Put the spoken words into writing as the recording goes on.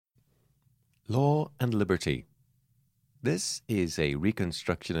Law and Liberty. This is a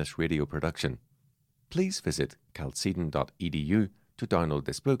Reconstructionist radio production. Please visit calcedon.edu to download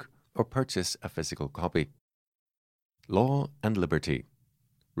this book or purchase a physical copy. Law and Liberty.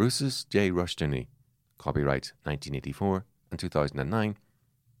 Rousas J. Rushdoony. Copyright 1984 and 2009.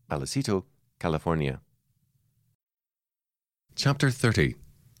 Vallecito, California. Chapter 30.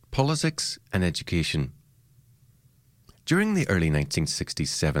 Politics and Education. During the early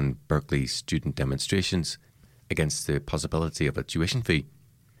 1967 Berkeley student demonstrations against the possibility of a tuition fee,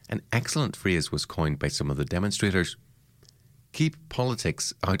 an excellent phrase was coined by some of the demonstrators: keep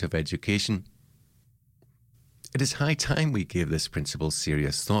politics out of education. It is high time we gave this principle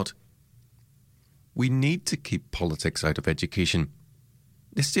serious thought. We need to keep politics out of education.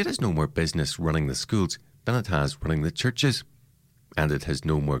 The state has no more business running the schools than it has running the churches, and it has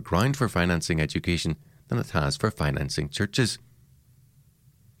no more ground for financing education than it has for financing churches.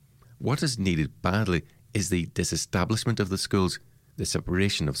 What is needed badly is the disestablishment of the schools, the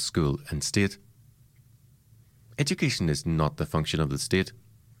separation of school and state. Education is not the function of the state.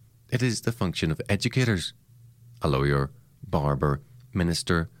 It is the function of educators. A lawyer, barber,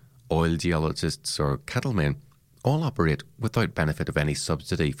 minister, oil geologists or cattlemen all operate without benefit of any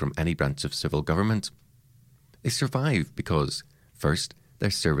subsidy from any branch of civil government. They survive because, first,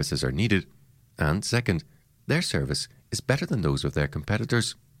 their services are needed, and second, their service is better than those of their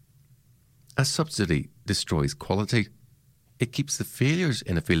competitors. A subsidy destroys quality. It keeps the failures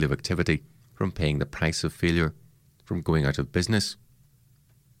in a field of activity from paying the price of failure, from going out of business.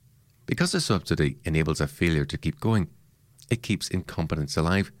 Because a subsidy enables a failure to keep going, it keeps incompetence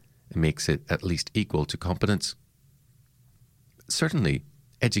alive and makes it at least equal to competence. Certainly,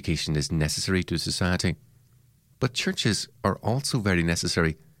 education is necessary to society, but churches are also very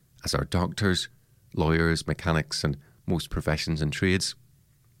necessary, as are doctors, lawyers, mechanics, and most professions and trades.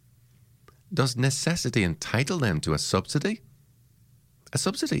 Does necessity entitle them to a subsidy? A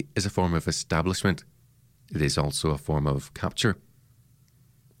subsidy is a form of establishment. It is also a form of capture.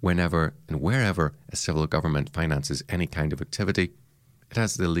 Whenever and wherever a civil government finances any kind of activity, it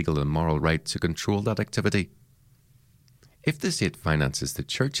has the legal and moral right to control that activity. If the state finances the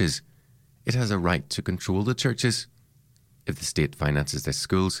churches, it has a right to control the churches. If the state finances the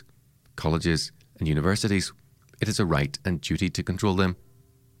schools, colleges, and universities, it has a right and duty to control them.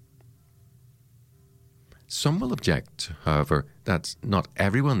 Some will object, however, that not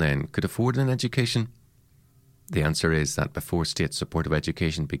everyone then could afford an education. The answer is that before state support of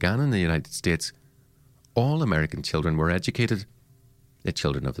education began in the United States, all American children were educated. The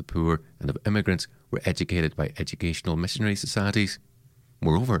children of the poor and of immigrants were educated by educational missionary societies.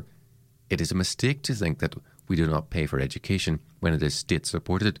 Moreover, it is a mistake to think that we do not pay for education when it is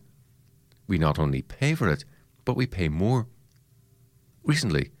state-supported. We not only pay for it, but we pay more.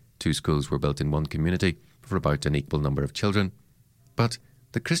 Recently, 2 schools were built in one community for about an equal number of children, but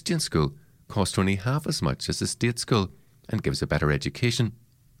the Christian school costs only half as much as the state school and gives a better education.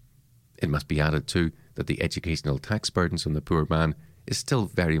 It must be added too that the educational tax burdens on the poor man is still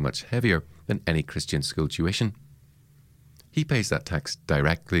very much heavier than any Christian school tuition. He pays that tax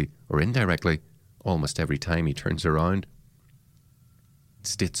directly or indirectly almost every time he turns around.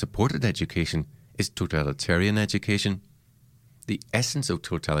 State-supported education is totalitarian education. The essence of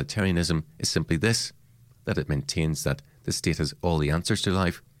totalitarianism is simply this, that it maintains that the state has all the answers to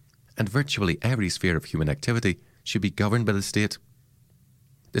life, and virtually every sphere of human activity should be governed by the state.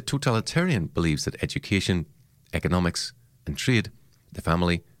 The totalitarian believes that education, economics, and trade, the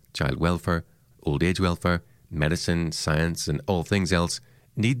family, child welfare, old age welfare, medicine, science, and all things else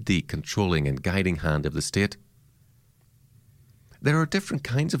need the controlling and guiding hand of the state. There are different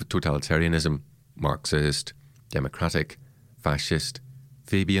kinds of totalitarianism: Marxist, democratic, fascist,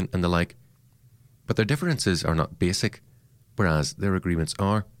 Fabian, and the like. But their differences are not basic, whereas their agreements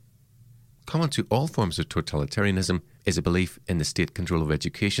are. Common to all forms of totalitarianism is a belief in the state control of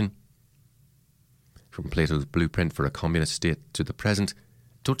education. From Plato's blueprint for a communist state to the present,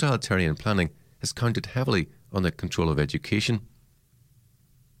 totalitarian planning has counted heavily on the control of education.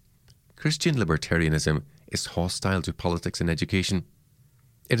 Christian libertarianism is hostile to politics and education.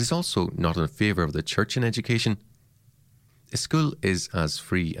 It is also not in favour of the church in education. A school is as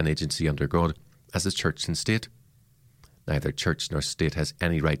free an agency under God as the church and state. Neither church nor state has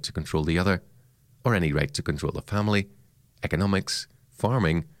any right to control the other, or any right to control the family, economics,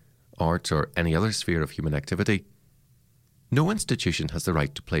 farming, art, or any other sphere of human activity. No institution has the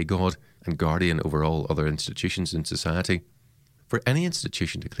right to play God and guardian over all other institutions in society. For any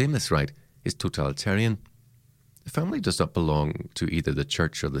institution to claim this right is totalitarian. The family does not belong to either the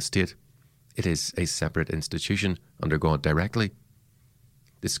church or the state. It is a separate institution under God directly.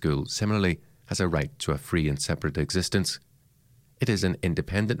 The school, similarly, has a right to a free and separate existence. It is an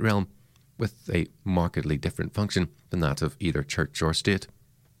independent realm with a markedly different function than that of either church or state.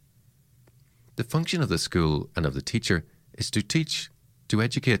 The function of the school and of the teacher is to teach, to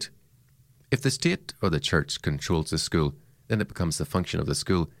educate. If the state or the church controls the school, then it becomes the function of the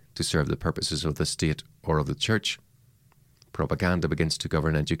school to serve the purposes of the state or of the church. Propaganda begins to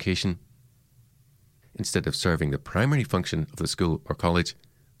govern education. Instead of serving the primary function of the school or college,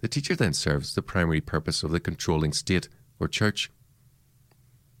 the teacher then serves the primary purpose of the controlling state or church.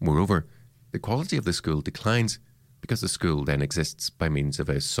 Moreover, the quality of the school declines because the school then exists by means of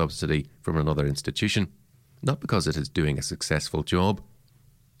a subsidy from another institution, not because it is doing a successful job.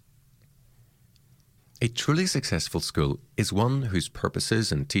 A truly successful school is one whose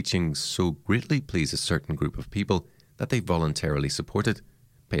purposes and teachings so greatly please a certain group of people that they voluntarily support it,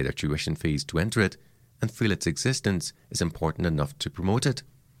 pay their tuition fees to enter it, and feel its existence is important enough to promote it.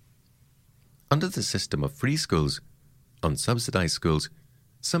 Under the system of free schools, unsubsidized schools,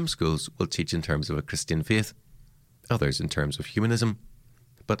 some schools will teach in terms of a Christian faith, others in terms of humanism,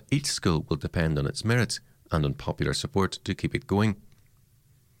 but each school will depend on its merits and on popular support to keep it going.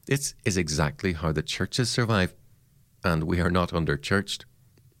 This is exactly how the churches survive, and we are not under-churched.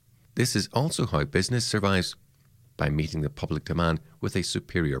 This is also how business survives, by meeting the public demand with a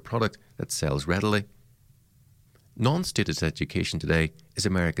superior product that sells readily. Non-status education today is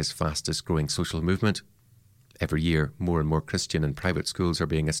America's fastest growing social movement. Every year, more and more Christian and private schools are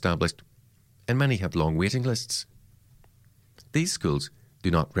being established, and many have long waiting lists. These schools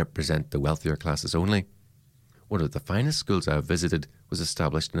do not represent the wealthier classes only. One of the finest schools I have visited was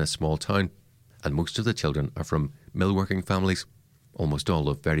established in a small town, and most of the children are from mill-working families, almost all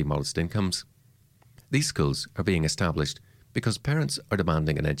of very modest incomes. These schools are being established because parents are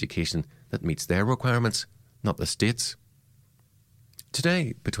demanding an education that meets their requirements, not the state's.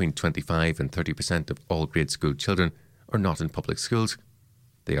 Today, between 25 and 30% of all grade school children are not in public schools.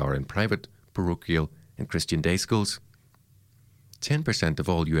 They are in private, parochial, and Christian day schools. 10% of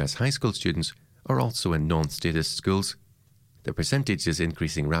all US high school students are also in non-status schools. The percentage is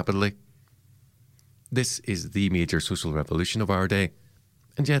increasing rapidly. This is the major social revolution of our day,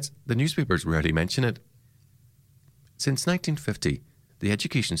 and yet the newspapers rarely mention it. Since 1950, the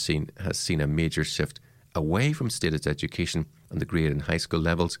education scene has seen a major shift away from status education on the grade and high school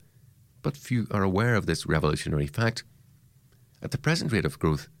levels, but few are aware of this revolutionary fact. At the present rate of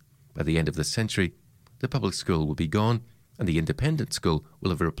growth, by the end of the century, the public school will be gone and the independent school will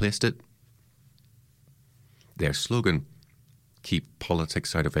have replaced it. Their slogan, "Keep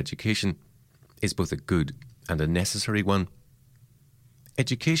politics out of education," is both a good and a necessary one.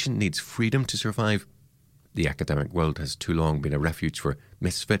 Education needs freedom to survive. The academic world has too long been a refuge for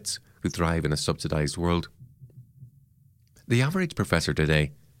misfits who thrive in a subsidized world. The average professor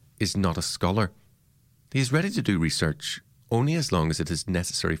today is not a scholar. He is ready to do research only as long as it is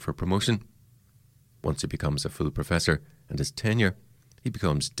necessary for promotion. Once he becomes a full professor and his tenure, he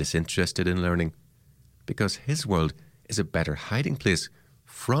becomes disinterested in learning, because his world is a better hiding place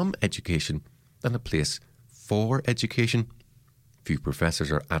from education than a place for education. Few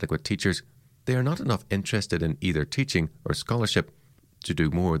professors are adequate teachers. They are not enough interested in either teaching or scholarship to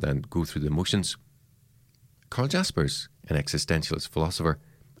do more than go through the motions. Karl Jaspers, an existentialist philosopher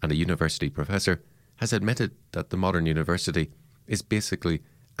and a university professor, has admitted that the modern university is basically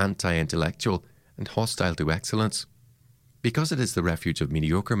anti-intellectual and hostile to excellence. Because it is the refuge of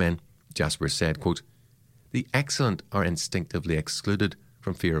mediocre men, Jaspers said, quote, "The excellent are instinctively excluded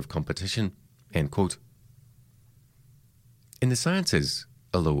from fear of competition," end quote. In the sciences,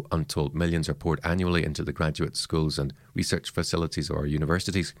 although untold millions are poured annually into the graduate schools and research facilities of our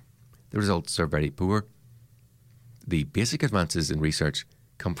universities, the results are very poor. The basic advances in research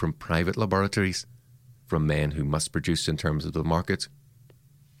come from private laboratories, from men who must produce in terms of the market.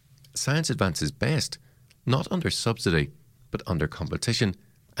 Science advances best, not under subsidy, but under competition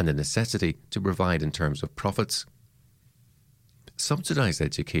and the necessity to provide in terms of profits. Subsidized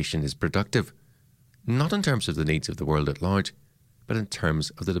education is productive, not in terms of the needs of the world at large, but in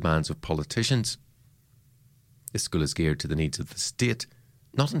terms of the demands of politicians. This school is geared to the needs of the state,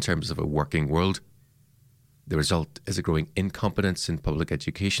 not in terms of a working world. The result is a growing incompetence in public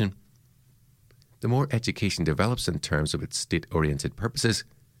education. The more education develops in terms of its state-oriented purposes,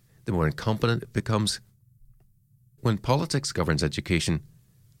 the more incompetent it becomes. When politics governs education,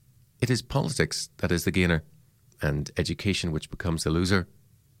 it is politics that is the gainer, and education which becomes the loser.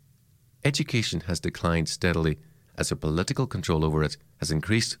 Education has declined steadily as the political control over it has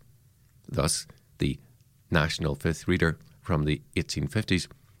increased. Thus, the National Fifth Reader from the 1850s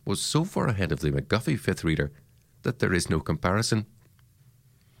was so far ahead of the McGuffey Fifth Reader that there is no comparison.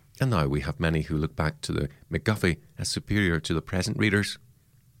 And now we have many who look back to the McGuffey as superior to the present readers.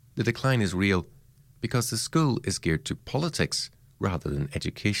 The decline is real because the school is geared to politics rather than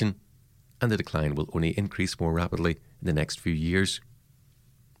education, and the decline will only increase more rapidly in the next few years.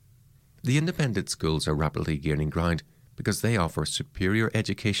 The independent schools are rapidly gaining ground because they offer superior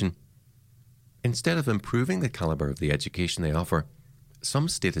education. Instead of improving the calibre of the education they offer, some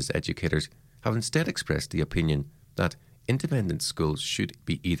status educators have instead expressed the opinion that independent schools should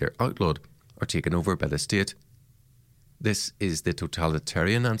be either outlawed or taken over by the state. This is the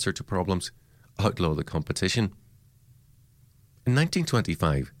totalitarian answer to problems: outlaw the competition. In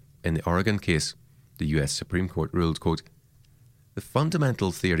 1925, in the Oregon case, the US Supreme Court ruled, quote, "The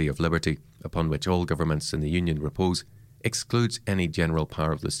fundamental theory of liberty upon which all governments in the Union repose excludes any general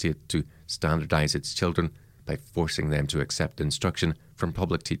power of the state to standardize its children by forcing them to accept instruction from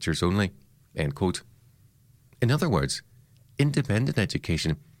public teachers only." End quote. In other words, independent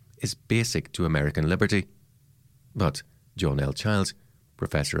education is basic to American liberty. But John L. Childs,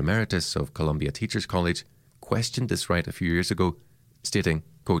 Professor Emeritus of Columbia Teachers College, questioned this right a few years ago, stating,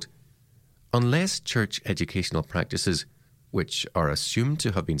 quote, "Unless church educational practices, which are assumed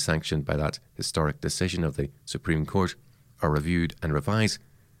to have been sanctioned by that historic decision of the Supreme Court, are reviewed and revised,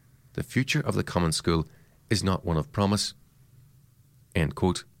 the future of the common school is not one of promise." End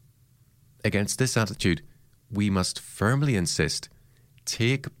quote. Against this attitude, we must firmly insist: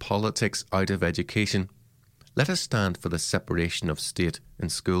 take politics out of education. Let us stand for the separation of state and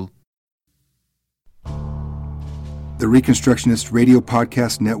school. The Reconstructionist Radio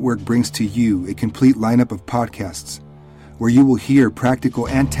Podcast Network brings to you a complete lineup of podcasts where you will hear practical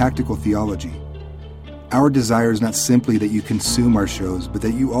and tactical theology. Our desire is not simply that you consume our shows, but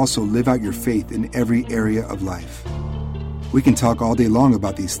that you also live out your faith in every area of life. We can talk all day long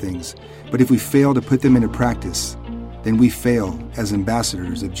about these things, but if we fail to put them into practice, then we fail as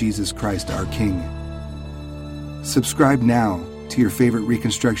ambassadors of Jesus Christ, our King. Subscribe now to your favorite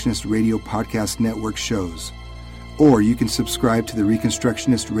Reconstructionist Radio Podcast Network shows, or you can subscribe to the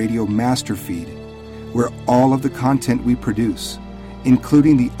Reconstructionist Radio Master Feed, where all of the content we produce,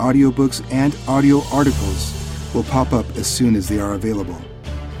 including the audiobooks and audio articles, will pop up as soon as they are available.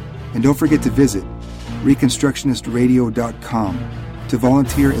 And don't forget to visit ReconstructionistRadio.com to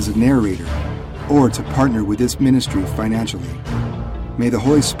volunteer as a narrator or to partner with this ministry financially. May the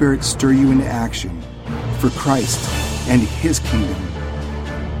Holy Spirit stir you into action for Christ and His kingdom.